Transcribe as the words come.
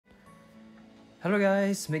Hello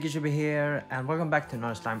guys, Mickey should be here and welcome back to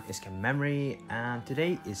another time Isekai Memory, and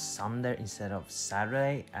today is Sunday instead of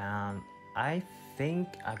Saturday, and I think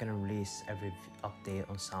I'm gonna release every update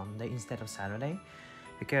on Sunday instead of Saturday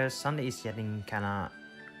because Sunday is getting kinda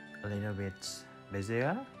a little bit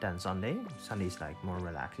busier than Sunday. Sunday is like more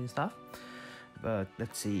relaxing stuff. But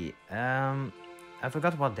let's see. I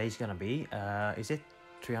forgot what day it's gonna be. Is it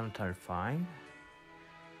 335?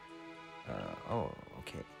 Oh,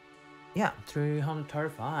 okay. Yeah,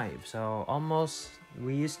 335. So almost,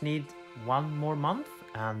 we just need one more month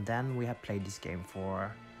and then we have played this game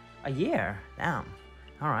for a year. Damn.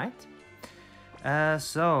 Alright.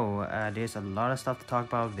 There's a lot of stuff to talk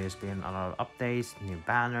about. There's been a lot of updates, new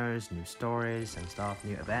banners, new stories and stuff,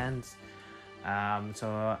 new events. So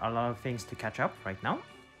a lot of things to catch up right now.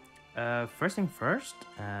 First thing first,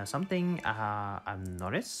 something I've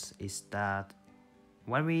noticed is that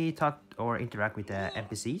when we talk or interact with the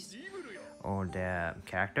NPCs or the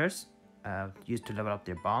characters used to level up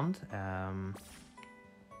their bond,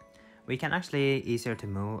 we can actually easier to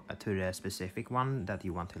move to the specific one that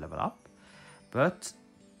you want to level up. But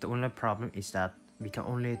the only problem is that we can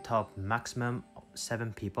only talk maximum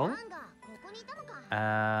 7 people,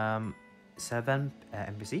 7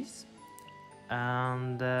 NPCs,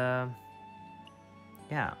 and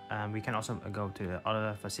we can also go to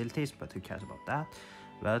other facilities, but who cares about that?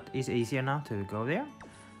 But it's easier now to go there.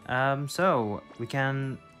 So we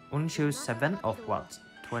can only choose 7 of what?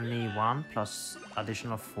 21 plus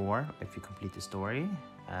additional 4 if you complete the story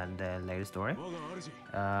and the later story.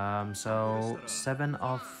 So 7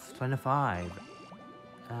 of 25.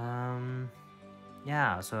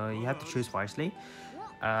 Yeah, so you have to choose wisely.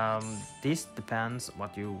 This depends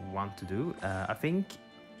what you want to do. I think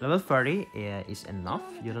level 30 is enough.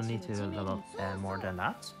 You don't need to level more than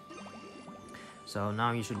that. So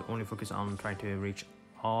now you should only focus on trying to reach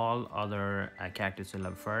all other characters to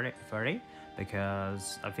level 30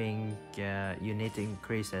 because I think you need to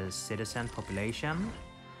increase the citizen population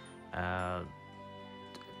to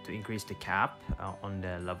increase the cap on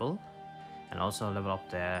the level, and also level up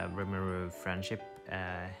the Rimuru friendship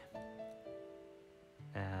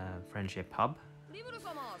hub.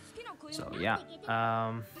 So yeah,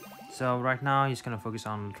 so right now he's gonna focus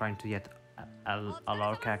on trying to get a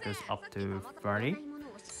lot of characters up to 30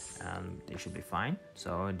 and they should be fine.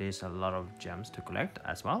 So there's a lot of gems to collect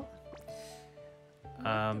as well.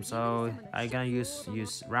 So I'm gonna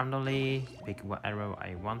use randomly, pick whatever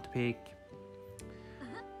I want to pick.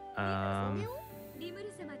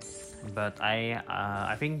 But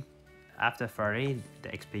I think after 30 the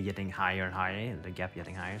XP getting higher and higher, the gap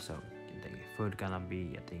getting higher, so the food gonna be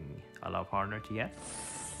getting a lot harder to get,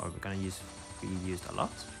 or we're gonna be used a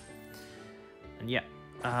lot. And yeah,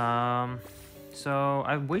 so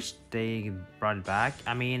I wish they brought it back.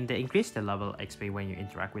 I mean, they increased the level XP when you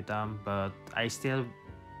interact with them, but I still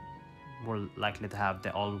more likely to have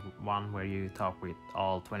the old one where you talk with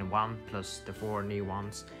all 21 plus the 4 new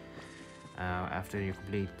ones after you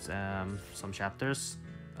complete some chapters.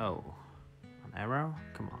 Oh, an arrow?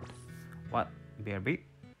 Come on. What? BRB?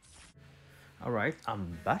 Alright,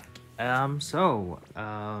 I'm back. So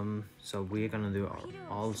we're gonna do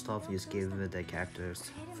all stuff. Just give the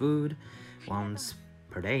characters food once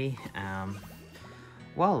per day.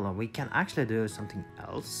 Well, we can actually do something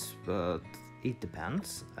else, but it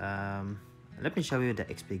depends. Let me show you the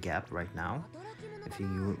XP gap right now if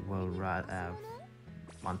you will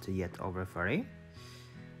want to get over 30.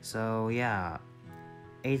 So yeah,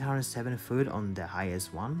 807 food on the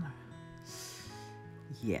highest one.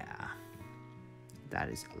 Yeah, that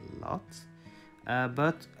is a lot.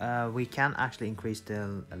 But we can actually increase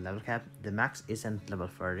the level cap. The max isn't level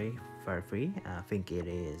 30 for free. I think it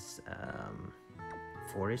is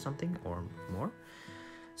 40 something or more.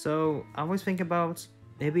 So I always think about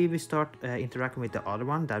maybe we start interacting with the other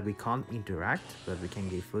one that we can't interact, but we can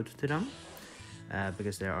give food to them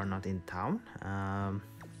because they are not in town.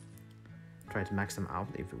 Try to max them out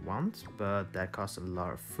if you want, but that costs a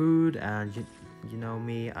lot of food, and you know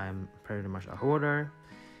me, I'm pretty much a hoarder.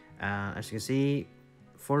 As you can see,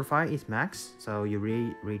 45 is max, so you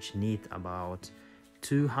reach need about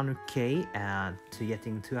 200k, and to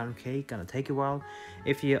getting 200k gonna take a while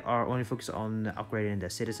if you are only focused on upgrading the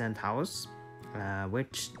citizen house,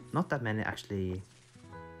 which not that many actually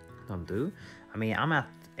don't do. I mean, I'm at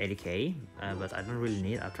 80k, but I don't really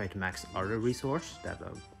need. I'll try to max other resource that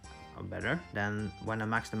are better. Then when I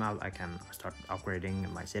max them out, I can start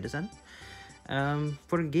upgrading my citizen.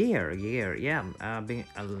 For gear, yeah, being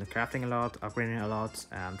crafting a lot, upgrading a lot,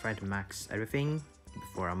 trying to max everything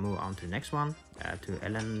before I move on to the next one, to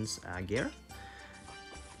Ellen's gear.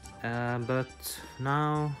 But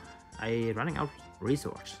now I running out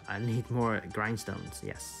resource. I need more grindstones.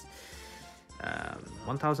 Yes,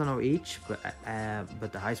 1,000 of each,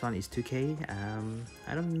 but the highest one is 2k.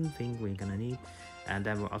 I don't think we're gonna need. And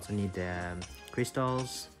then we also need the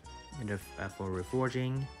crystals for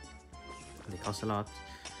reforging. They cost a lot.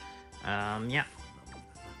 Yeah,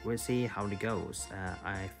 we'll see how it goes.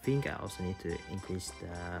 I think I also need to increase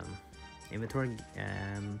the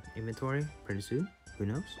inventory pretty soon. Who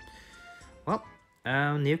knows? Well,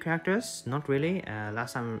 new characters, not really.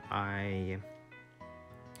 Last time I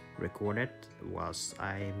recorded was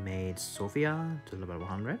I made Sophia to level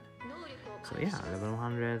 100. So yeah, level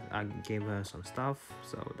 100. I gave her some stuff,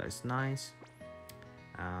 so that's nice.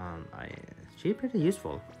 She's pretty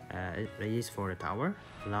useful. I use for the tower.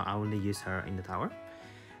 Now I only use her in the tower.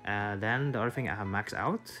 Then the other thing I have maxed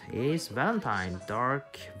out is Valentine,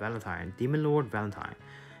 Dark Valentine, Demon Lord Valentine.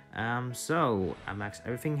 So I maxed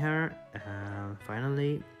everything here.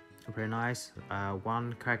 Finally, very nice.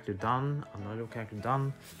 One character done, another character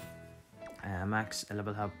done. Max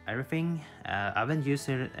level up everything. I haven't used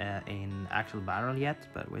it in actual battle yet,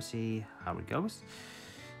 but we'll see how it goes.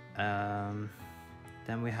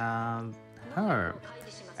 Then we have her,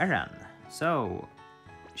 Eren. So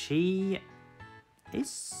she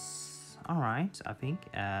is alright, I think.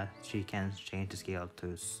 She can change the scale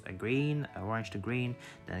to green, orange to green,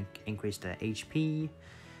 then increase the HP.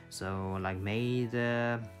 So like made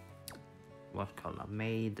what color?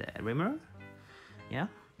 Made Rimmer, yeah.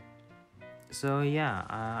 So yeah,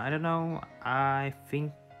 I don't know. I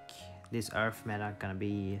think this Earth meta gonna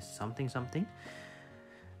be something.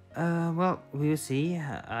 Well, we'll see.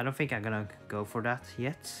 I don't think I'm gonna go for that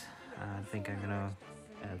yet. I think I'm gonna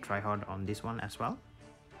try hard on this one as well.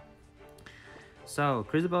 So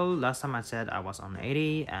Crucible, last time I said I was on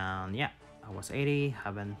 80, and yeah, I was 80.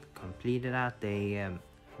 Haven't completed that. They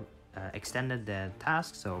extended the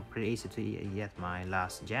task, so pretty easy to get my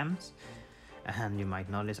last gems. And you might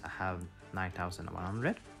notice I have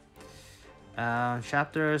 9,100.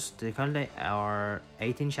 Chapters, they currently are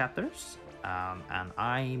 18 chapters, and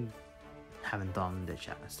I haven't done the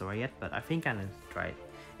story yet, but I think I'm gonna try it.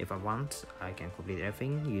 If I want, I can complete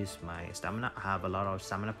everything, use my stamina. I have a lot of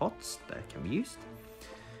stamina pots that can be used.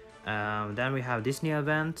 Then we have Disney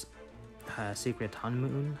event, Secret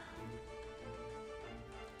Honeymoon.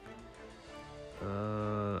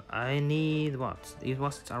 I need what? It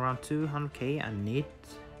was around 200k. I need.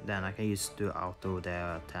 Then I can use to auto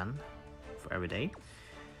the 10 for every day.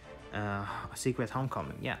 Secret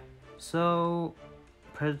Homecoming, yeah. So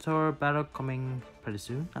Predator battle coming pretty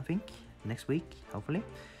soon, I think next week, hopefully.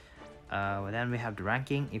 Then we have the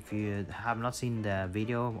ranking. If you have not seen the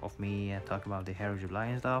video of me talking about the Hero July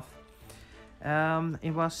and stuff,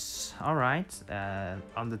 it was alright,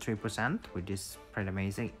 under 3%, which is pretty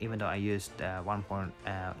amazing, even though I used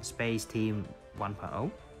Space Team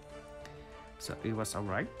 1.0. So it was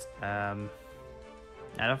alright. I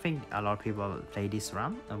don't think a lot of people play this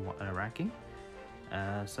run ranking.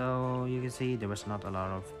 So you can see there was not a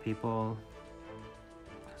lot of people.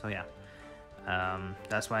 So yeah,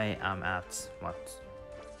 that's why I'm at what,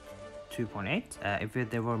 2.8. If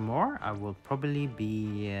there were more, I will probably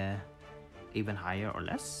be even higher or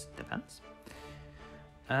less, depends.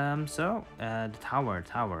 So the tower.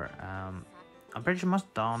 I'm pretty much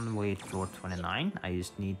done with floor 29. I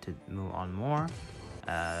just need to move on more.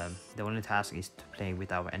 The only task is to play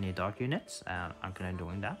without any dark units, and I'm gonna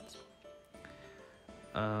doing that.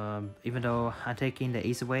 Even though I'm taking the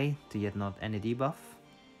easy way to get not any debuff.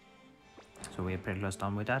 So we're pretty close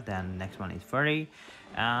done with that. Then next one is 30,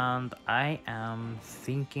 and I am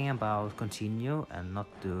thinking about continue and not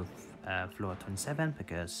do floor 27,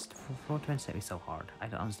 because floor 27 is so hard. I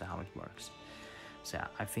don't understand how it works. So yeah,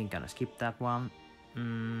 I think I'm gonna skip that one.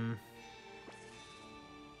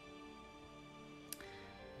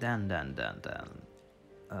 Then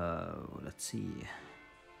let's see.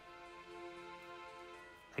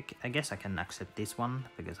 I guess I can accept this one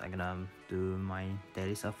because I'm gonna do my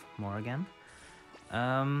daily stuff more again.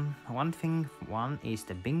 One is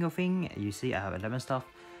the bingo thing. You see I have 11 stuff.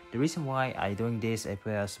 The reason why I'm doing this is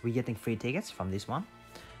because we're getting free tickets from this one.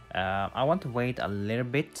 I want to wait a little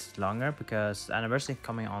bit longer because anniversary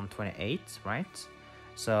coming on 28th, right?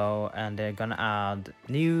 So, and they're gonna add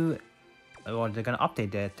new, or they're gonna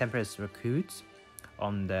update the Tempest recruits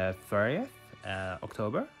on the 30th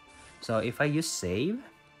October. So if I use save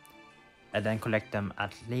and then collect them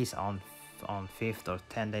at least on 5th or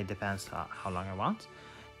 10th day, depends how long I want,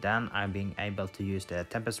 then I'm being able to use the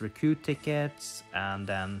Tempest recruit tickets and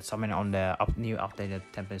then summon on the new updated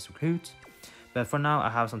Tempest recruit. But for now, I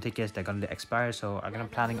have some tickets that are gonna expire, so I'm gonna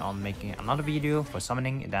planning on making another video for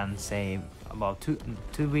summoning. Then say about two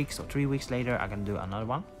weeks or 3 weeks later, I can do another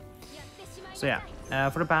one. So yeah,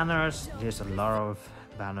 for the banners, there's a lot of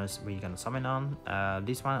banners we're gonna summon on.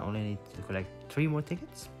 This one only need to collect 3 more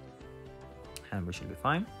tickets, and we should be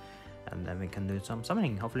fine. And then we can do some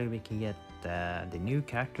summoning. Hopefully, we can get the new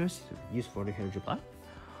characters used for the Hero Reply.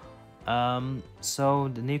 So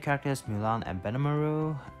the new characters Mulan and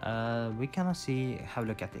Benamaru, we cannot have a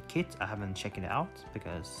look at the kit. I haven't checked it out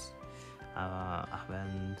because I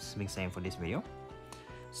haven't been saying for this video.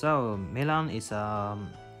 So Mulan is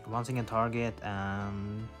one single target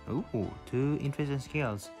and 2 interesting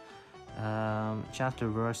skills. Chance to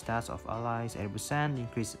reverse stats of allies 80%,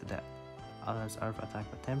 increase the allies earth attack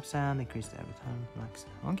by 10%, increase the every time max.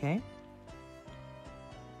 Okay.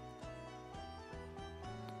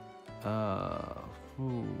 I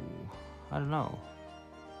don't know.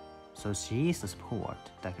 So she is a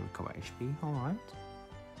support that can recover HP. Alright.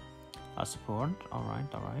 A support.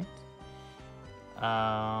 Alright.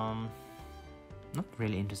 Not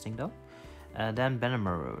really interesting though. Then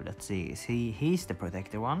Benamaru. Let's see. He's the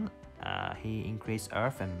protector one. He increased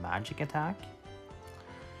earth and magic attack.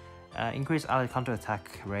 Increase ally counter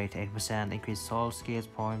attack rate 8%. Increase soul skills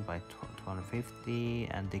point by 250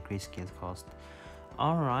 and decrease skill cost.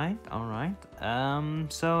 Alright.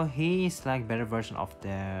 So he's like better version of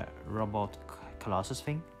the robot Colossus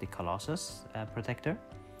thing, the Colossus protector.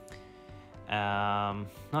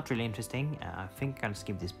 Not really interesting. I think I'm gonna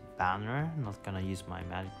skip this banner. Not gonna use my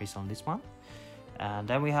magic crystal on this one. And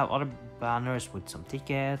then we have other banners with some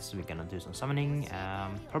tickets. We're gonna do some summoning.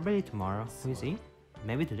 Probably tomorrow. We'll see.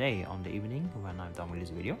 Maybe today on the evening when I'm done with this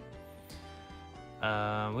video.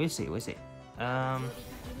 We'll see.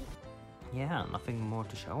 Yeah, nothing more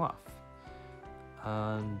to show off.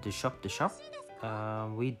 The shop.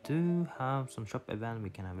 We do have some shop event we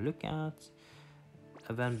can have a look at.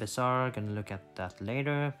 Event Bazaar, gonna look at that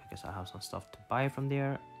later because I have some stuff to buy from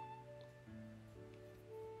there.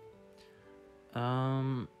 I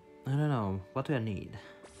don't know. What do I need?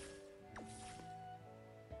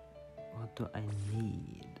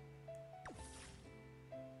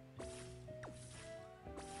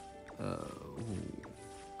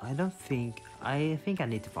 I think I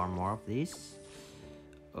need to farm more of these.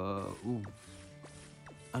 I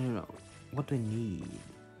don't know. What do I need?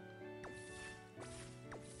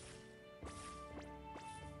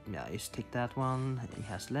 Yeah, just take that one. It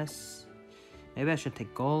has less. Maybe I should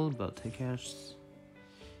take gold, but who cares?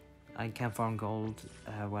 I can farm gold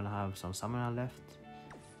when I have some stamina left.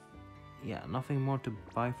 Yeah, nothing more to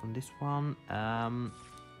buy from this one.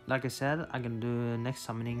 Like I said, I'm gonna do next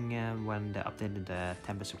summoning when they updated the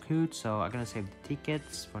Tempest Recruit, so I'm gonna save the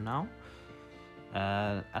tickets for now.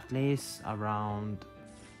 At least around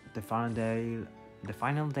the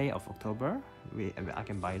final day of October, I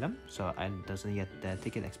can buy them, so I doesn't get the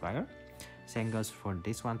ticket expire. Same goes for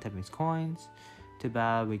this one, 10 coins. Too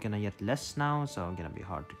bad we're gonna get less now, so it's gonna be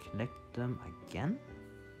hard to collect them again.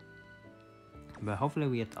 But hopefully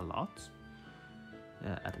we get a lot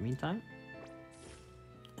at the meantime.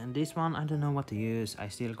 And this one, I don't know what to use. I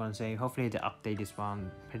still gonna say, hopefully they update this one.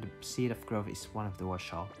 Seed of Growth is one of the worst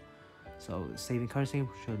shop. So saving currency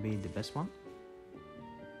should be the best one.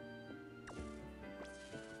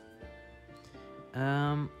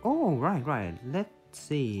 Oh, right. Let's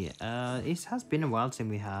see. It has been a while since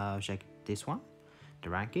we have checked this one, the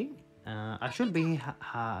ranking. I should be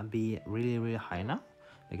really high now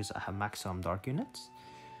because I have max some dark units.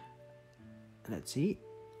 Let's see.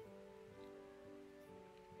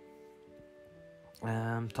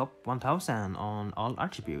 Top 1000 on all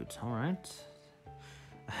attributes. All right.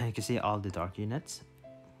 You can see all the dark units.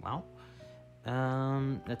 Wow.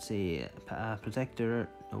 Let's see. Protector.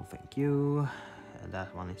 No, thank you.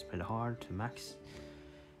 That one is pretty hard to max.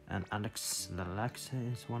 And Alex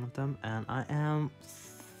is one of them. And I am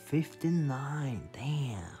 59.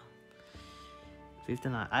 Damn.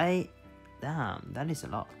 59. Damn. That is a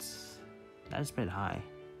lot. That is pretty high.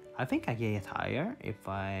 I think I can get higher if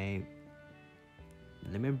I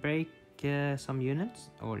limit break some units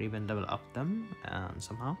or even level up them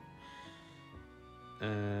somehow.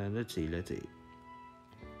 Let's see.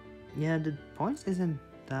 Yeah, the points isn't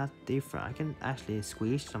that different. I can actually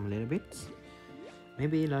squeeze some little bits.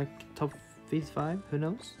 Maybe like top 55, who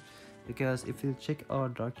knows? Because if you check our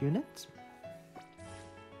dark units,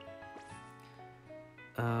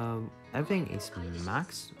 everything is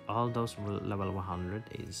max. All those level 100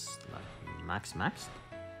 is like max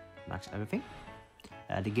everything.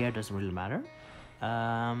 The gear doesn't really matter.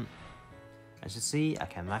 As you see, I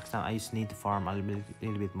can max out. I just need to farm a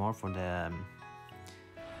little bit more for the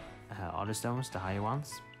other stones, the higher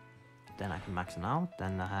ones. Then I can max them out.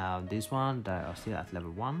 Then I have this one that are still at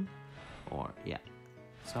level 1. Or yeah.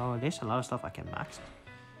 So there's a lot of stuff I can max.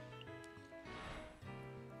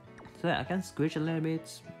 So yeah, I can squish a little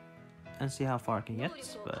bit and see how far I can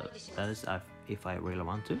get, but that is if I really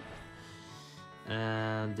want to.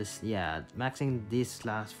 This, yeah, maxing this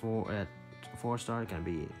last 4 star can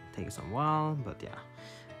be taking some while, but yeah.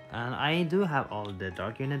 And I do have all the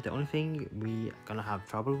dark unit. The only thing we gonna have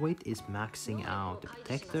trouble with is maxing out the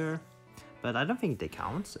protector, but I don't think they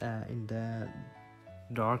count in the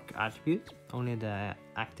dark attribute, only the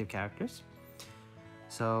active characters.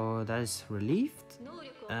 So that is relieved.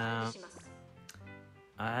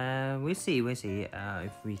 We'll see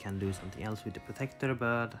if we can do something else with the protector,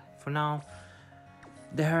 but for now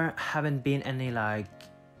there haven't been any like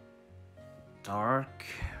dark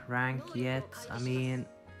rank yet. I mean,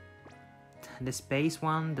 the space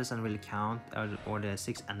one doesn't really count, or the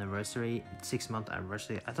 6th anniversary, 6-month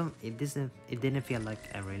anniversary. It didn't feel like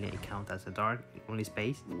I really count as a dark, only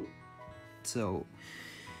space. So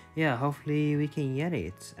yeah, hopefully we can get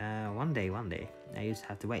it one day. I just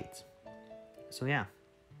have to wait. So yeah.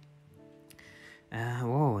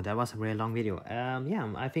 Whoa, that was a really long video.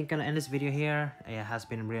 Yeah, I think I'm gonna end this video here. It has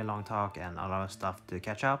been a really long talk and a lot of stuff to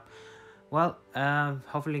catch up. Well,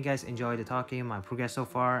 hopefully you guys enjoyed the talking, my progress so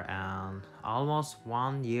far, and almost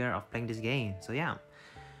 1 year of playing this game. So yeah,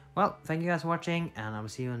 well, thank you guys for watching, and I will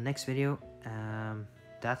see you in the next video.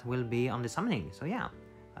 That will be on the summoning. So yeah,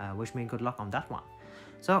 wish me good luck on that one.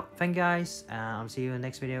 So thank you guys, and I'll see you in the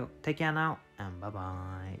next video. Take care now, and bye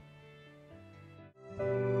bye.